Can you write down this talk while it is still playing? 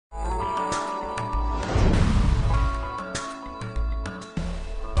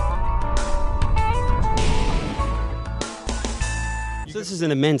this is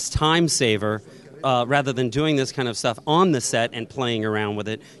an immense time saver. Rather than doing this kind of stuff on the set and playing around with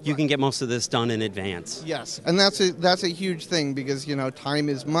it, you can get most of this done in advance. Yes, and that's a huge thing because, time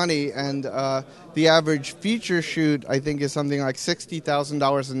is money, and the average feature shoot, I think, is something like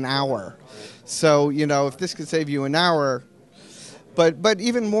 $60,000 an hour. So, if this could save you an hour, but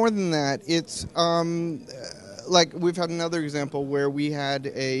even more than that, it's like we've had another example where we had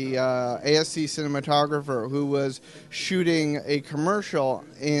a ASC cinematographer who was shooting a commercial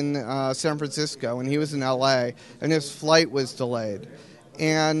in San Francisco, and he was in LA, and his flight was delayed.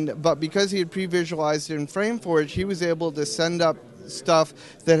 But because he had pre-visualized it in FrameForge, he was able to send up stuff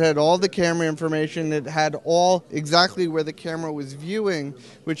that had all the camera information. It had all exactly where the camera was viewing,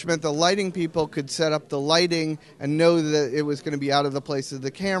 which meant the lighting people could set up the lighting and know that it was going to be out of the place of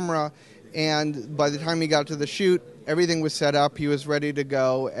the camera. And by the time he got to the shoot, everything was set up, he was ready to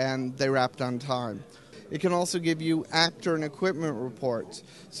go, and they wrapped on time. It can also give you actor and equipment reports.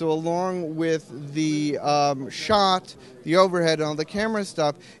 So along with the shot, the overhead, and all the camera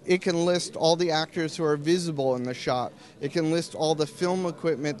stuff, it can list all the actors who are visible in the shot. It can list all the film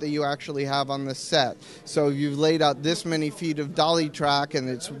equipment that you actually have on the set. So you've laid out this many feet of dolly track, and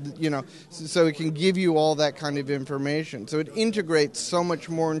it's, so it can give you all that kind of information. So it integrates so much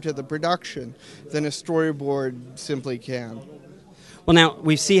more into the production than a storyboard simply can. Well, now,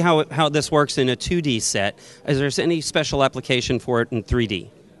 we see how this works in a 2D set. Is there any special application for it in 3D?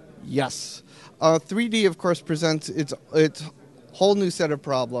 Yes. 3D, of course, presents its whole new set of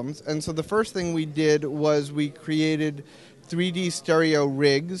problems. And so the first thing we did was we created 3D stereo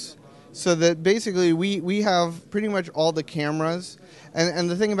rigs so that basically we have pretty much all the cameras. And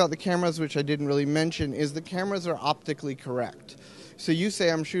the thing about the cameras, which I didn't really mention, is the cameras are optically correct. So you say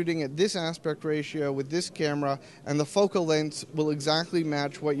I'm shooting at this aspect ratio with this camera, and the focal lengths will exactly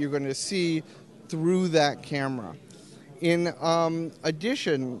match what you're going to see through that camera. In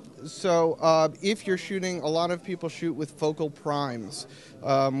addition, so if you're shooting, a lot of people shoot with focal primes,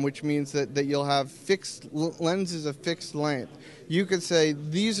 which means that you'll have fixed lenses of fixed length. You could say,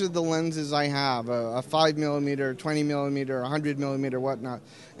 these are the lenses I have, a 5mm, 20mm, 100mm, whatnot,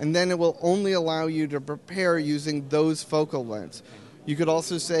 and then it will only allow you to prepare using those focal lengths. You could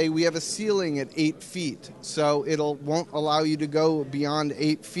also say we have a ceiling at 8 feet, so won't allow you to go beyond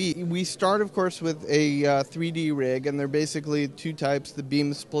 8 feet. We start, of course, with a 3D rig, and they're basically two types, the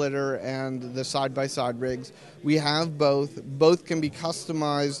beam splitter and the side-by-side rigs. We have both. Both can be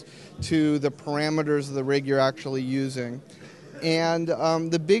customized to the parameters of the rig you're actually using. And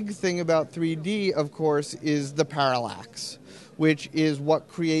the big thing about 3D, of course, is the parallax, which is what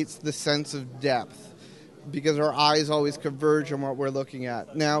creates the sense of depth, because our eyes always converge on what we're looking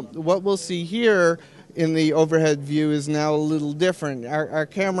at. Now, what we'll see here in the overhead view is now a little different. Our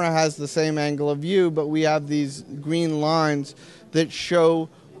camera has the same angle of view, but we have these green lines that show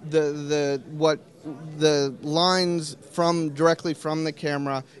the lines directly from the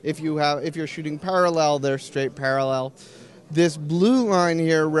camera. If you're shooting parallel, they're straight parallel. This blue line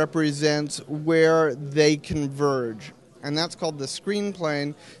here represents where they converge, and that's called the screen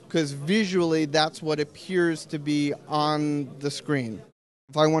plane, because visually that's what appears to be on the screen.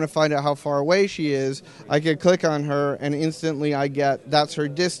 If I want to find out how far away she is, I could click on her and instantly that's her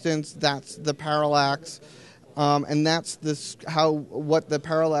distance, that's the parallax, and that's what the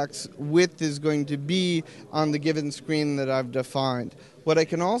parallax width is going to be on the given screen that I've defined. What I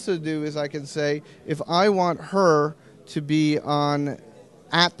can also do is I can say, if I want her to be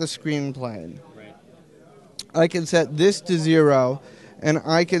at the screen plane, I can set this to 0, and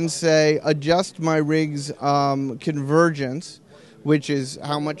I can say adjust my rig's convergence, which is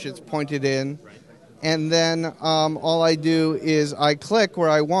how much it's pointed in, and then all I do is I click where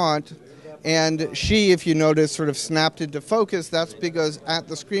I want, and she, if you notice, sort of snapped into focus. That's because at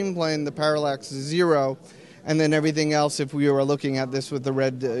the screen plane the parallax is 0, and then everything else, if we were looking at this with the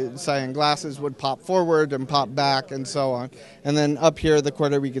red cyan glasses, would pop forward and pop back and so on. And then up here at the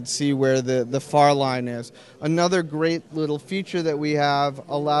corner we could see where the far line is. Another great little feature that we have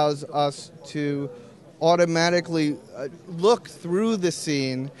allows us to automatically look through the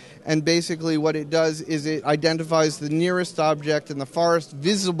scene, and basically what it does is it identifies the nearest object and the farthest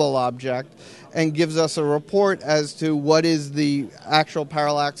visible object and gives us a report as to what is the actual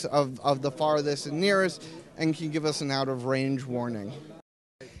parallax of the farthest and nearest, and can give us an out-of-range warning.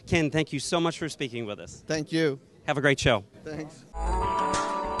 Ken, thank you so much for speaking with us. Thank you. Have a great show. Thanks.